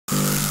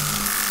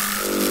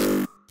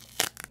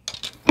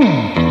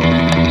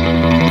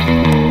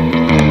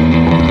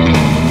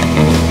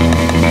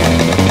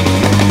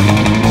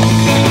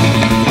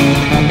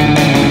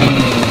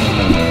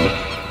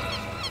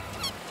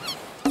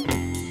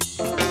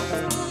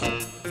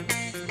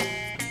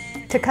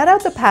To cut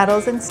out the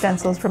paddles and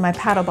stencils for my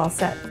paddleball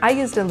set, I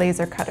used a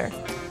laser cutter.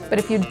 But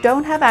if you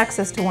don't have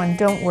access to one,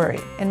 don't worry.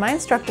 In my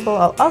Instructable,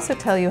 I'll also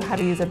tell you how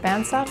to use a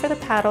bandsaw for the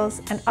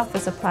paddles and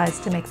office supplies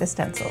to make the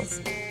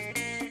stencils.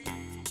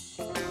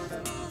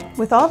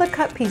 With all the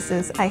cut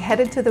pieces, I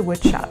headed to the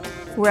wood shop,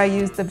 where I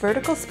used the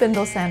vertical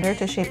spindle sander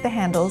to shape the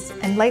handles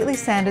and lightly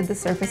sanded the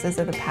surfaces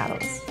of the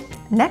paddles.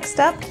 Next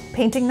up,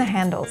 painting the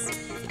handles.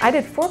 I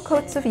did 4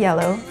 coats of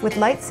yellow with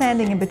light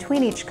sanding in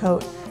between each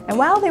coat, and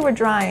while they were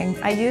drying,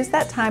 I used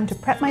that time to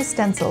prep my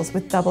stencils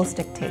with double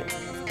stick tape.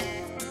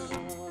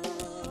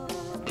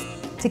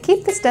 To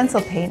keep the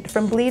stencil paint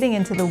from bleeding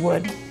into the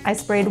wood, I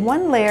sprayed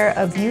 1 layer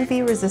of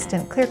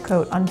UV-resistant clear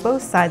coat on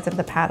both sides of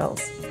the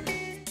paddles.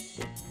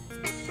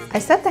 I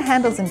set the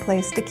handles in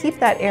place to keep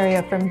that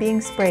area from being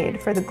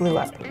sprayed for the glue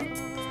up.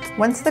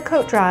 Once the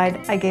coat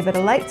dried, I gave it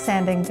a light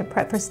sanding to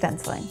prep for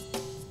stenciling.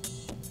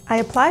 I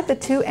applied the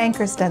 2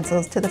 anchor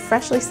stencils to the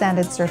freshly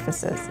sanded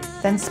surfaces,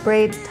 then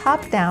sprayed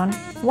top down,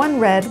 1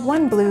 red,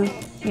 1 blue,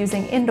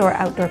 using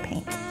indoor-outdoor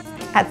paint.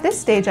 At this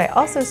stage, I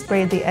also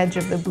sprayed the edge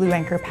of the blue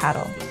anchor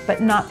paddle, but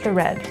not the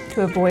red,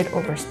 to avoid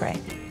overspray.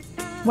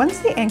 Once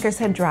the anchors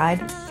had dried,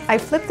 I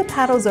flipped the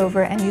paddles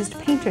over and used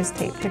painter's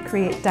tape to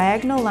create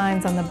diagonal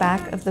lines on the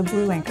back of the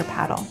blue anchor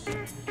paddle,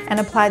 and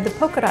applied the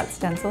polka dot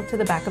stencil to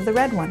the back of the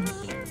red one.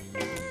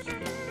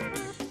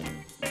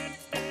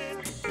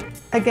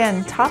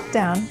 Again, top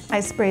down,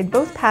 I sprayed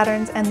both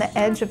patterns and the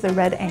edge of the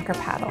red anchor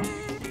paddle.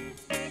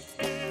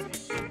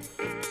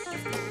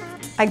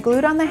 I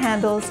glued on the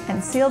handles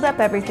and sealed up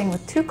everything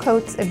with 2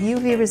 coats of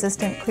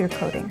UV-resistant clear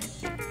coating.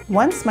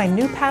 Once my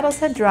new paddles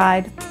had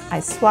dried, I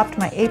swapped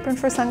my apron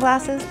for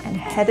sunglasses and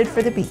headed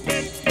for the beach.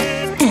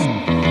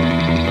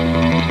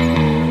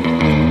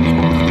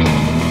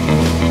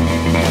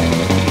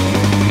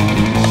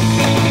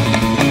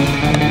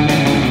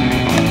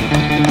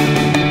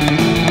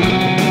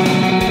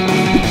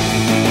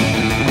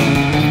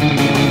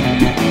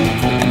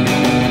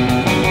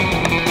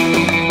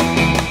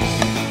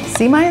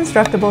 See my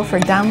Instructable for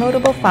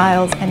downloadable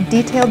files and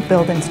detailed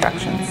build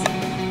instructions.